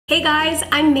Hey guys,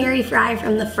 I'm Mary Fry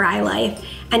from The Fry Life,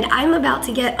 and I'm about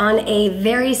to get on a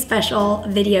very special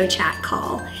video chat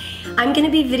call. I'm gonna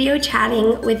be video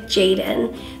chatting with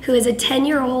Jayden, who is a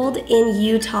 10-year-old in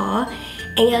Utah,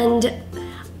 and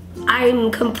I'm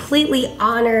completely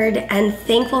honored and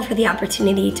thankful for the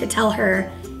opportunity to tell her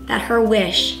that her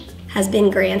wish has been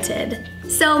granted.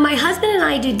 So my husband and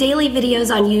I do daily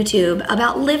videos on YouTube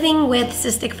about living with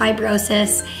cystic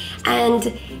fibrosis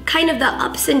and kind of the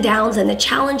ups and downs and the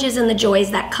challenges and the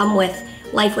joys that come with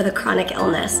life with a chronic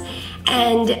illness.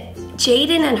 And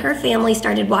Jayden and her family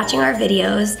started watching our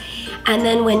videos, and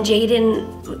then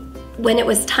when it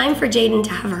was time for Jayden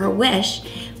to have her wish,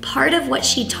 part of what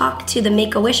she talked to the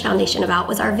Make-A-Wish Foundation about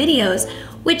was our videos,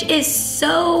 which is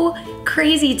so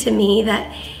crazy to me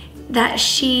that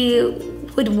she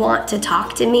would want to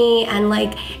talk to me, and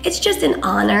like, it's just an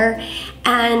honor.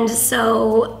 And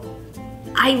so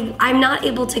I'm not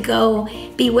able to go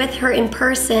be with her in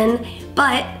person,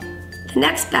 but the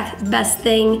next best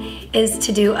thing is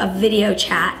to do a video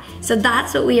chat. So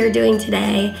that's what we are doing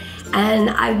today, and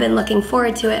I've been looking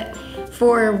forward to it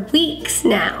for weeks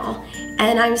now.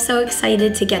 And I'm so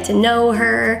excited to get to know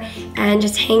her and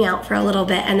just hang out for a little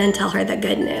bit and then tell her the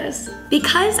good news.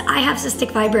 Because I have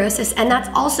cystic fibrosis, and that's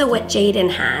also what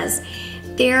Jayden has,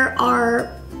 there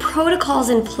are protocols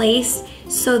in place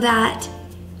so that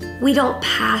we don't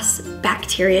pass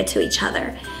bacteria to each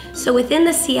other. So within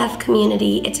the CF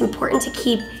community, it's important to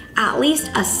keep at least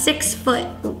a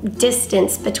 6-foot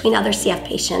distance between other CF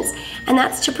patients, and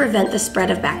that's to prevent the spread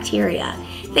of bacteria.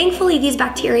 Thankfully, these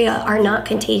bacteria are not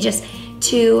contagious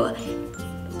to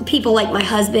people like my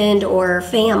husband or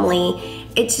family.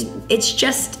 It's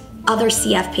just other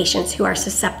CF patients who are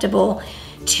susceptible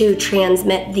to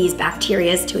transmit these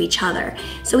bacteria to each other.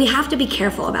 So we have to be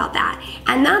careful about that.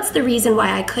 And that's the reason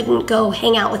why I couldn't go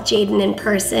hang out with Jayden in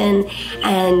person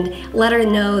and let her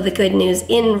know the good news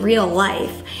in real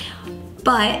life.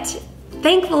 But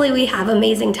thankfully we have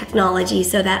amazing technology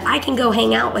so that I can go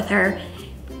hang out with her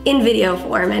in video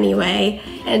form anyway,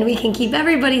 and we can keep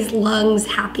everybody's lungs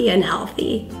happy and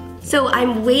healthy. So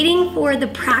I'm waiting for the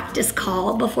practice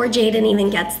call before Jayden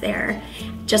even gets there,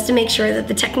 just to make sure that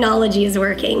the technology is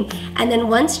working. And then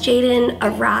once Jayden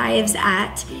arrives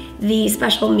at the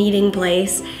special meeting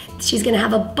place, she's gonna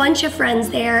have a bunch of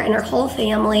friends there and her whole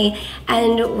family,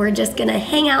 and we're just gonna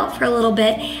hang out for a little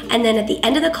bit. And then at the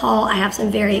end of the call, I have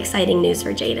some very exciting news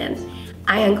for Jayden.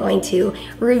 I am going to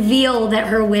reveal that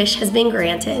her wish has been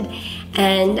granted,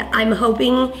 and I'm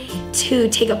hoping to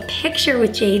take a picture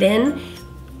with Jayden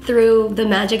through the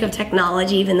magic of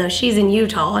technology, even though she's in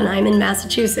Utah and I'm in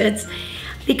Massachusetts,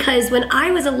 because when I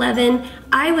was 11,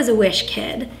 I was a wish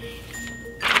kid.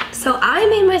 So I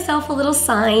made myself a little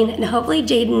sign, and hopefully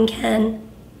Jayden can,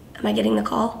 am I getting the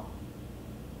call?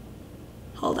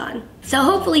 Hold on. So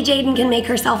hopefully Jayden can make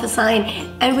herself a sign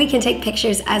and we can take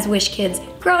pictures as wish kids,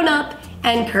 grown up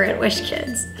and current wish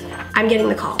kids. I'm getting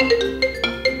the call.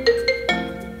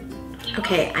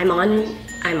 Okay, I'm on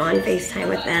FaceTime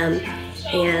with them,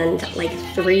 and like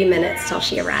 3 minutes till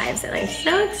she arrives, and I'm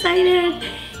so excited.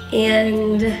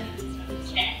 And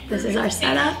this is our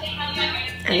setup,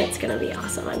 and it's gonna be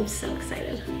awesome. I'm so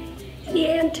excited.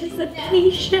 The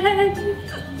anticipation.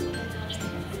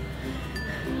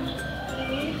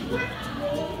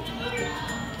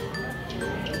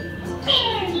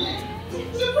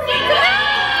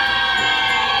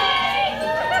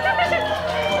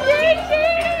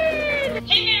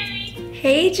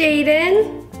 Hey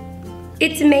Jayden,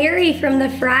 it's Mary from The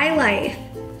Fry Life.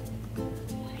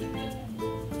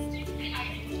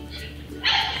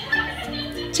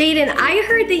 Jayden, I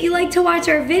heard that you like to watch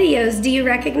our videos. Do you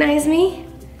recognize me?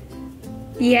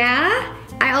 Yeah?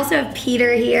 I also have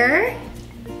Peter here.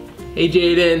 Hey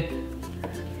Jayden.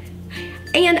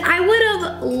 And I would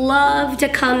have loved to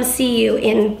come see you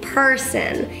in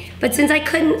person, but since I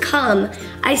couldn't come,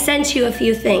 I sent you a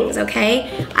few things,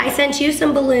 okay? I sent you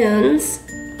some balloons.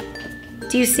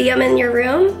 Do you see them in your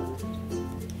room?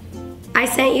 I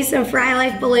sent you some Fry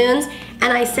Life balloons,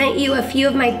 and I sent you a few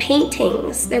of my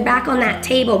paintings. They're back on that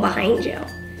table behind you.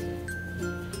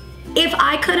 If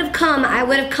I could have come, I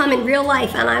would have come in real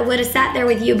life and I would have sat there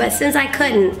with you, but since I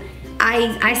couldn't,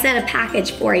 I sent a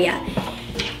package for you.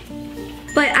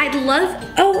 But I'd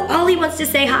love, oh, Ollie wants to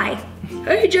say hi.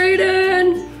 Hey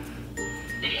Jayden.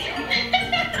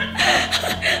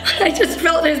 I just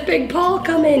felt his big paw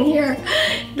come in here.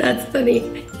 That's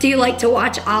funny. Do you like to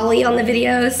watch Ollie on the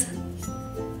videos?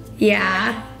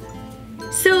 Yeah.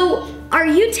 So, are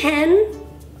you 10?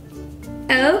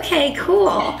 Okay,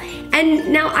 cool.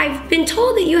 And now I've been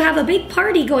told that you have a big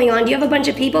party going on. Do you have a bunch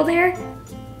of people there?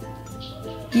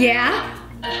 Yeah?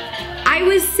 I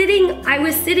I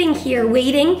was sitting here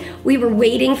waiting. We were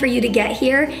waiting for you to get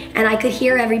here, and I could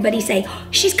hear everybody say,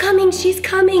 she's coming, she's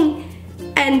coming.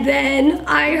 And then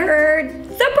I heard,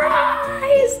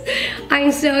 surprise!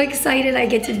 I'm so excited I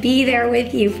get to be there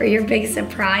with you for your big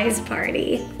surprise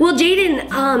party. Well, Jayden,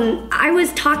 I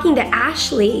was talking to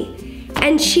Ashley,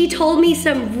 and she told me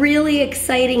some really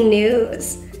exciting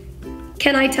news.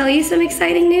 Can I tell you some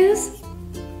exciting news?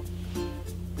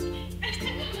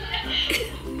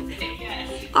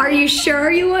 Yes. Are you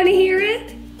sure you want to hear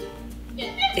it?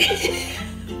 Yes.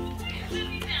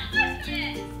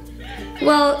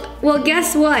 Well,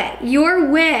 guess what? Your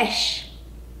wish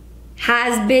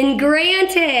has been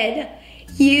granted.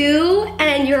 You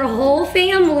and your whole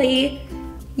family,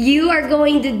 you are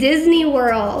going to Disney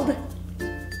World.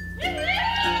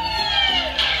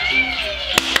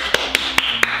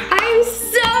 I'm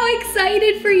so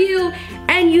excited for you,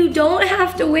 and you don't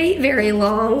have to wait very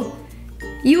long.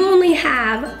 You only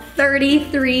have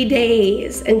 33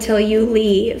 days until you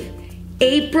leave.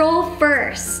 April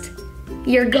 1st,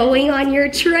 you're going on your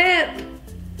trip.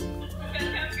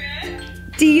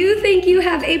 Do you think you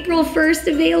have April 1st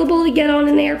available to get on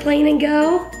an airplane and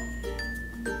go?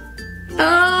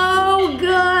 Oh,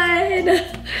 good.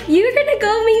 You're gonna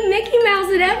go meet Mickey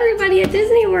Mouse and everybody at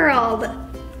Disney World.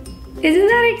 Isn't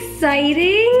that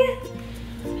exciting?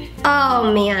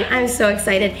 Oh man, I'm so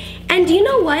excited. And do you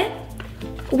know what?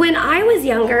 When I was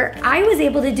younger, I was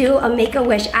able to do a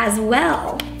Make-A-Wish as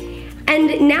well.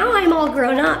 And now I'm all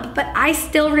grown up, but I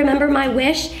still remember my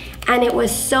wish, and it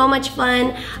was so much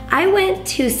fun. I went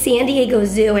to San Diego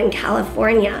Zoo in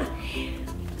California.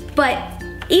 But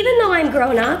even though I'm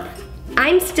grown up,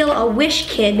 I'm still a wish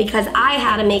kid because I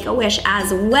had to make a wish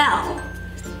as well.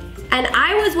 And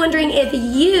I was wondering if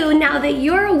you, now that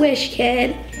you're a wish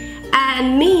kid,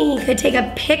 and me could take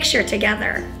a picture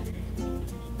together.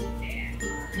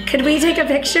 Could we take a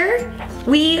picture?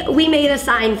 We made a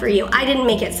sign for you. I didn't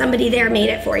make it, somebody there made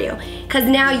it for you. Because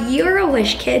now you're a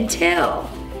wish kid too.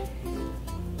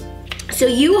 So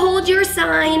you hold your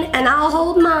sign and I'll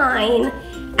hold mine,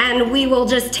 and we will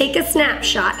just take a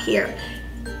snapshot here.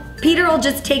 Peter will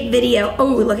just take video. Oh,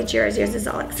 look at yours. Yours is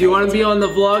all exciting. Do you want to be on the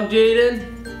vlog, Jayden?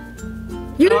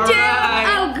 You do? Right.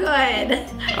 Oh,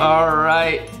 good. All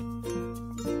right.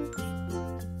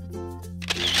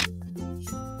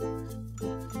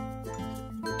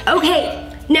 Okay,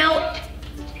 now,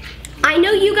 I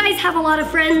know you guys have a lot of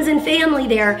friends and family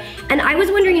there, and I was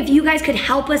wondering if you guys could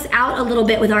help us out a little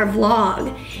bit with our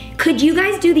vlog. Could you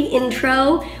guys do the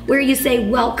intro where you say,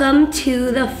 welcome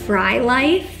to the Fry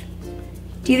Life?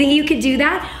 Do you think you could do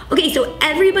that? Okay, so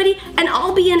everybody, and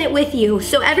I'll be in it with you,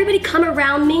 so everybody come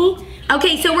around me.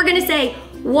 Okay, so we're gonna say,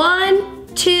 1,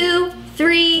 2,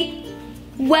 3,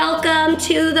 welcome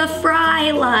to the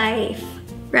Fry Life.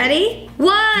 Ready?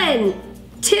 1,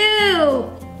 2,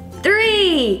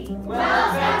 3.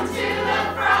 Welcome to the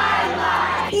Fry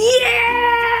Life.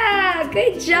 Yeah!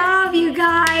 Good job, you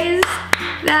guys.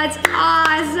 That's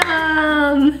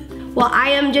awesome. Well, I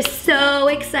am just so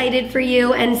excited for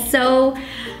you and so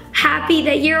happy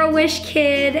that you're a wish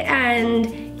kid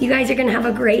and you guys are gonna have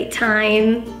a great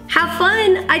time. Have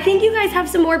fun. I think you guys have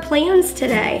some more plans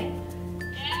today.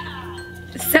 Yeah.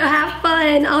 So have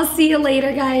fun. I'll see you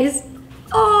later, guys.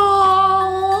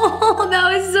 Oh,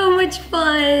 that was so much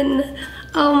fun.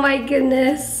 Oh my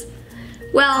goodness.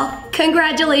 Well,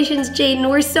 congratulations, Jayden.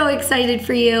 We're so excited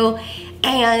for you,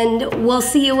 and we'll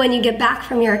see you when you get back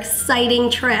from your exciting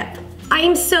trip. I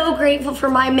am so grateful for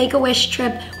my Make-A-Wish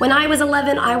trip. When I was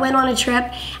 11, I went on a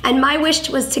trip, and my wish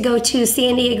was to go to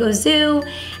San Diego Zoo,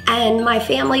 and my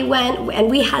family went, and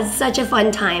we had such a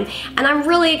fun time. And I'm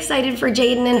really excited for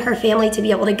Jayden and her family to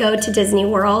be able to go to Disney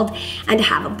World and to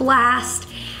have a blast.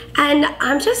 And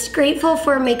I'm just grateful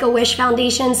for Make-A-Wish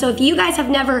Foundation. So if you guys have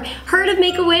never heard of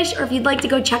Make-A-Wish, or if you'd like to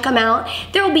go check them out,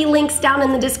 there will be links down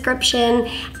in the description,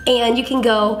 and you can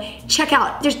go check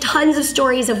out. There's tons of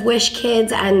stories of wish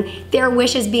kids and their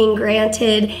wishes being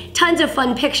granted, tons of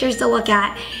fun pictures to look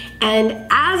at. And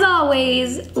as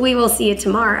always, we will see you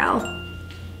tomorrow.